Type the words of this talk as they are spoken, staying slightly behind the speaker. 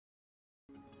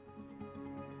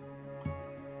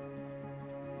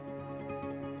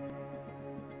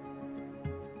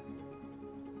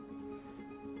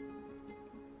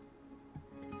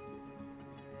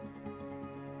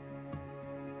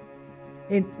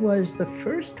It was the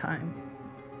first time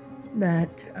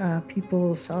that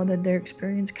people saw that their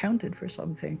experience counted for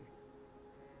something.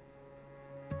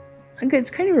 And it's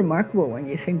kind of remarkable when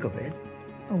you think of it.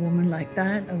 A woman like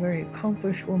that, a very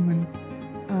accomplished woman,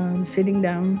 sitting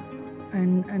down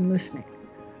and listening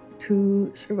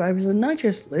to survivors, and not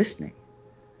just listening,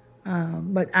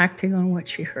 but acting on what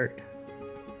she heard.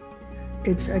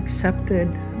 It's accepted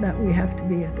that we have to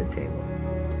be at the table.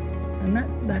 And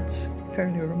that's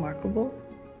fairly remarkable.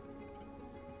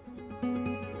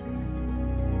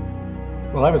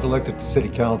 Well, I was elected to City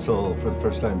Council for the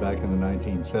first time back in the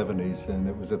 1970s, and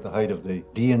it was at the height of the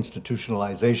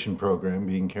deinstitutionalization program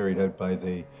being carried out by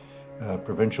the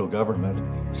provincial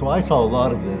government. So I saw a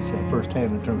lot of this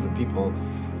firsthand in terms of people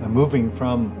moving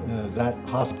from that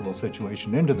hospital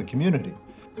situation into the community.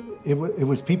 It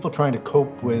was people trying to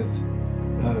cope with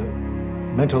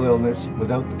mental illness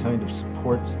without the kind of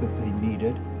supports that they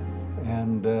needed,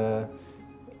 and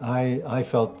I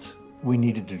felt we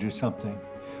needed to do something.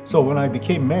 So when I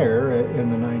became mayor in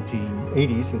the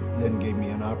 1980s, it then gave me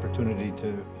an opportunity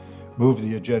to move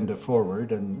the agenda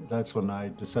forward, and that's when I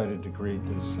decided to create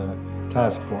this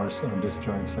task force on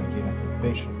discharged psychiatric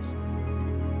patients.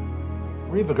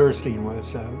 Reva Gerstein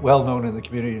was well known in the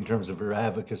community in terms of her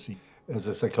advocacy as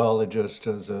a psychologist,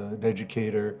 as an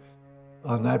educator.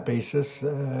 On that basis,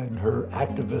 and her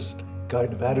activist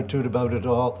kind of attitude about it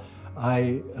all,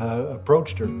 I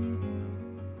approached her.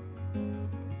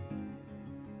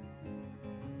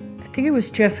 I think it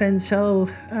was Jeff Ansell,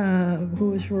 who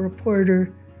was a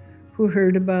reporter, who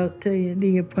heard about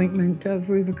the appointment of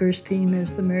Reva Gerstein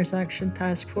as the Mayor's Action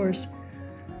Task Force,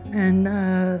 and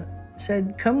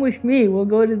said, "Come with me, we'll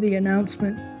go to the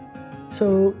announcement."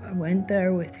 So I went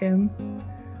there with him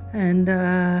and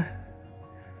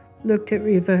looked at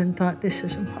Reva and thought, this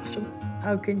is impossible.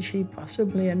 How can she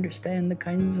possibly understand the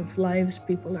kinds of lives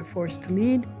people are forced to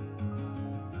lead?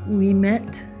 We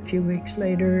met a few weeks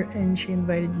later, and she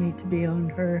invited me to be on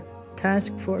her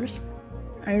task force.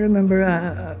 I remember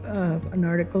an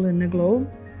article in the Globe.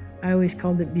 I always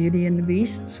called it Beauty and the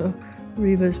Beast. So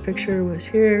Reva's picture was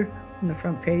here, and the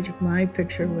front page. My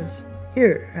picture was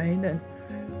here, right? And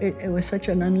it was such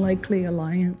an unlikely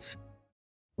alliance.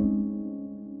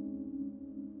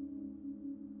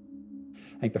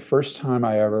 I think the first time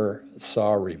I ever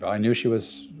saw Reva, I knew she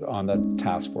was on the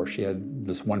task force. She had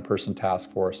this one-person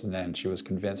task force, and then she was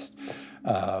convinced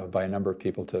by a number of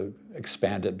people to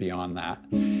expand it beyond that.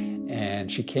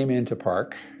 And she came into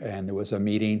Park, and there was a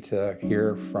meeting to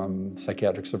hear from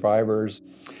psychiatric survivors.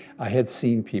 I had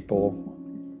seen people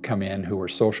come in who were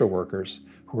social workers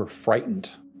who were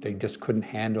frightened. They just couldn't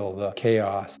handle the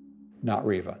chaos. Not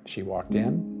Reva. She walked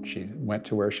in, she went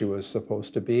to where she was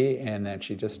supposed to be, and then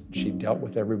she dealt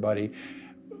with everybody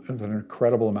with an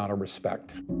incredible amount of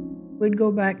respect. We'd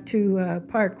go back to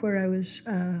Park, where I was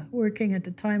working at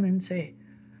the time, and say,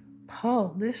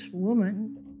 "Paul, this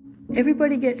woman,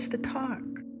 everybody gets to talk."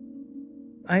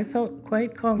 I felt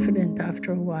quite confident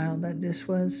after a while that this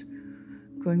was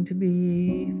going to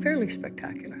be fairly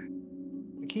spectacular.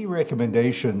 The key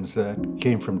recommendations that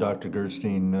came from Dr.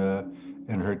 Gerstein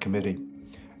and her committee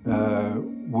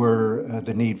were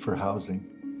the need for housing.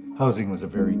 Housing was a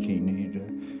very key need.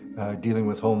 Dealing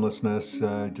with homelessness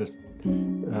just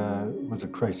was a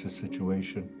crisis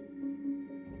situation.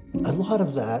 A lot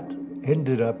of that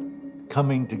ended up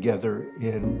coming together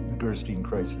in the Gerstein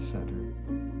Crisis Centre.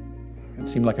 It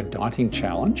seemed like a daunting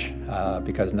challenge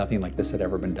because nothing like this had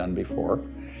ever been done before.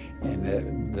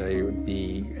 And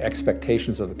the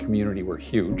expectations of the community were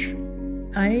huge.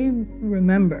 I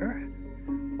remember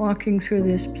walking through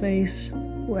this place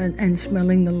and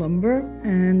smelling the lumber,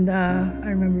 and I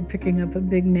remember picking up a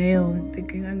big nail and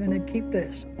thinking, I'm going to keep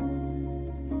this.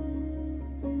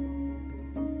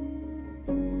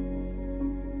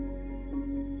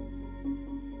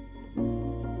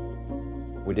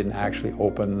 We didn't actually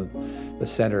open the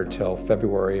center till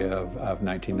February of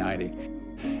 1990.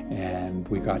 And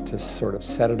we got to sort of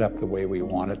set it up the way we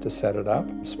wanted to set it up,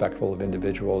 respectful of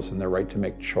individuals and their right to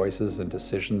make choices and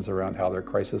decisions around how their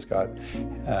crisis got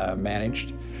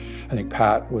managed. I think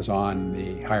Pat was on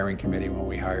the hiring committee when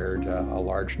we hired a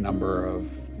large number of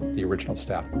the original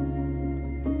staff.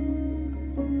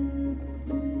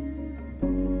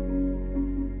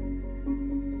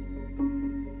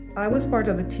 I was part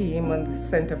of the team when the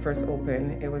center first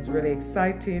opened. It was really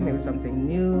exciting. It was something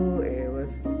new. It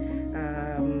was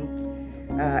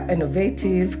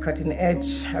innovative,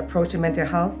 cutting-edge approach to mental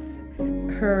health.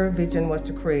 Her vision was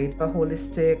to create a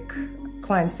holistic,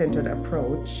 client-centered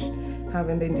approach,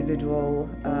 having the individual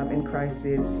in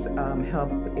crisis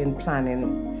help in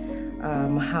planning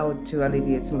how to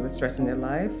alleviate some of the stress in their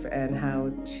life and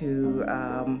how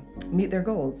to meet their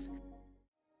goals.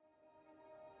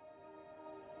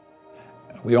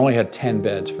 We only had 10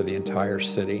 beds for the entire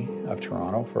city of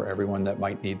Toronto for everyone that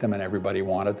might need them, and everybody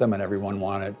wanted them, and everyone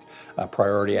wanted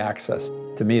priority access.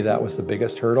 To me, that was the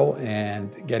biggest hurdle,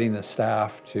 and getting the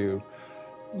staff to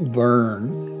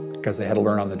learn, because they had to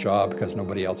learn on the job because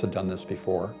nobody else had done this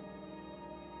before.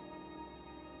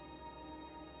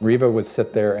 Reva would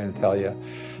sit there and tell you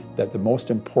that the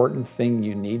most important thing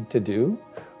you need to do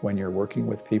when you're working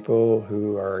with people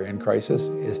who are in crisis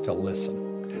is to listen.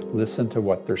 Listen to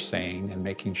what they're saying and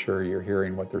making sure you're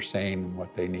hearing what they're saying and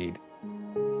what they need.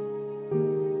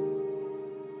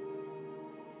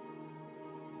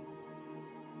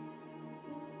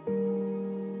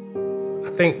 I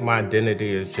think my identity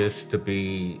is just to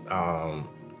be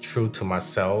true to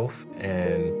myself,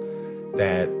 and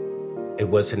that it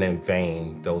wasn't in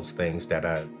vain, those things that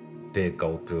I did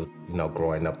go through,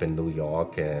 growing up in New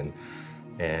York and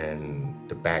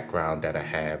the background that I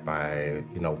had by,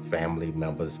 family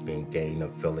members being gang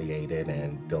affiliated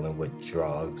and dealing with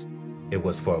drugs. It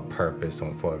was for a purpose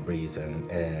and for a reason.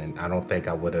 And I don't think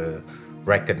I would have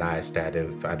recognized that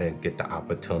if I didn't get the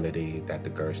opportunity that the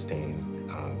Gerstein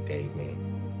gave me.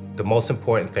 The most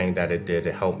important thing that it did,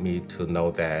 it helped me to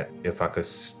know that if I could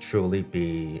truly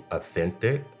be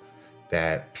authentic,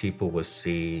 that people would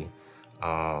see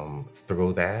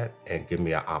through that and give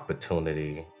me an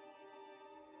opportunity.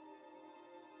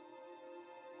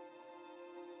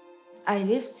 I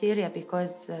left Syria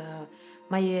because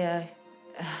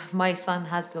my son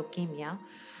has leukemia.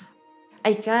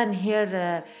 I can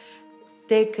here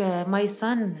take my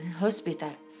son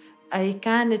hospital. I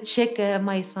can check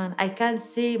my son. I can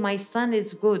see my son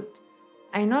is good.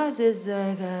 I know this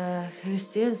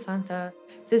Crisis Centre.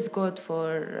 This is good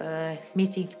for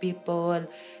meeting people.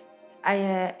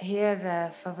 I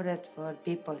here favorite for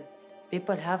people.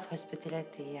 People have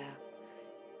hospitality, yeah.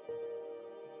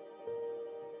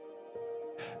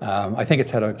 I think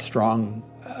it's had a strong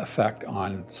effect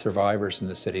on survivors in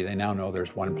the city. They now know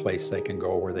there's one place they can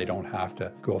go where they don't have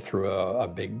to go through a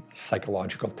big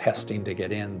psychological testing to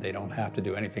get in. They don't have to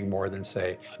do anything more than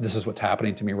say, this is what's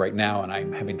happening to me right now and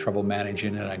I'm having trouble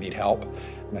managing it, I need help.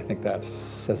 And I think that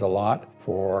says a lot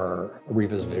for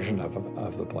Reva's vision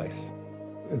of the place.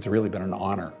 It's really been an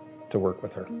honor to work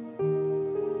with her.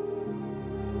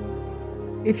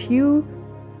 If you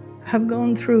have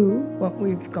gone through what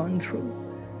we've gone through,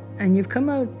 and you've come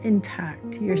out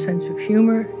intact, your sense of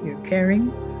humor, your caring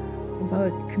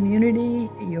about community,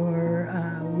 your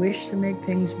wish to make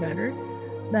things better,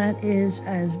 that is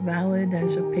as valid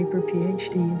as a paper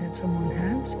PhD that someone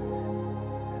has.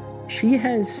 She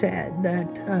has said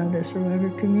that the survivor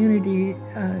community,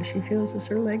 she feels is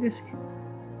her legacy,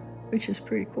 which is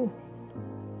pretty cool.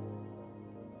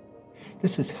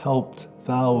 This has helped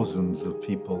thousands of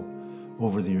people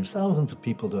over the years, thousands of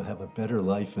people to have a better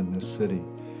life in this city.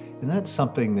 And that's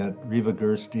something that Reva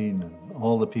Gerstein and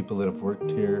all the people that have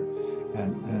worked here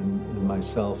and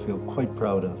myself feel quite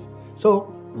proud of.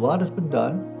 So a lot has been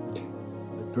done.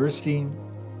 The Gerstein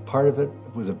part of it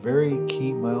was a very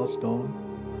key milestone.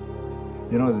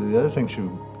 The other thing she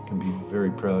can be very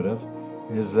proud of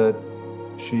is that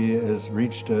she has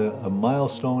reached a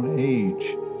milestone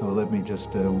age. So let me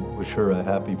just wish her a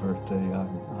happy birthday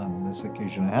on this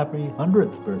occasion, a happy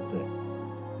 100th birthday.